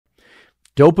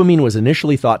Dopamine was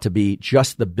initially thought to be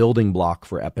just the building block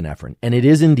for epinephrine, and it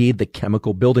is indeed the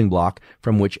chemical building block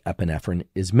from which epinephrine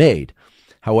is made.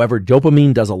 However,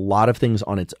 dopamine does a lot of things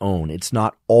on its own. It's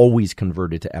not always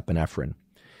converted to epinephrine.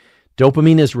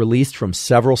 Dopamine is released from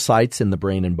several sites in the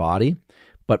brain and body,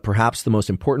 but perhaps the most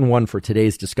important one for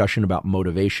today's discussion about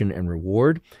motivation and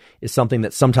reward is something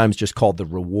that's sometimes just called the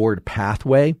reward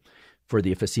pathway. For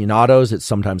the aficionados, it's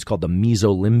sometimes called the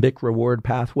mesolimbic reward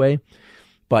pathway.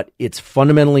 But it's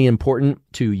fundamentally important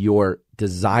to your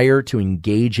desire to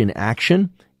engage in action,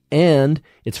 and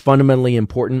it's fundamentally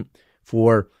important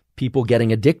for people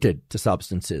getting addicted to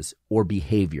substances or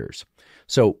behaviors.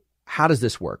 So how does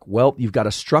this work? Well, you've got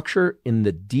a structure in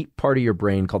the deep part of your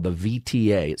brain called the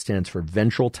VTA. It stands for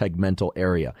ventral tegmental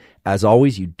area. As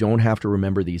always, you don't have to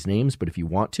remember these names, but if you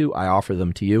want to, I offer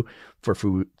them to you for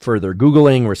further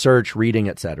Googling, research, reading,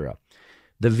 etc.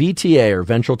 The VTA, or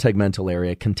ventral tegmental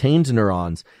area, contains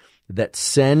neurons that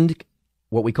send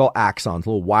what we call axons,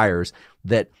 little wires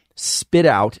that spit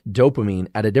out dopamine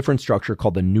at a different structure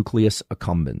called the nucleus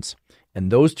accumbens.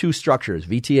 And those two structures,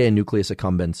 VTA and nucleus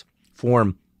accumbens,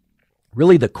 form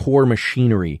really the core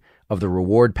machinery of the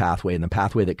reward pathway and the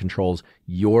pathway that controls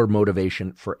your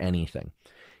motivation for anything.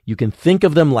 You can think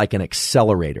of them like an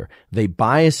accelerator. They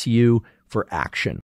bias you for action.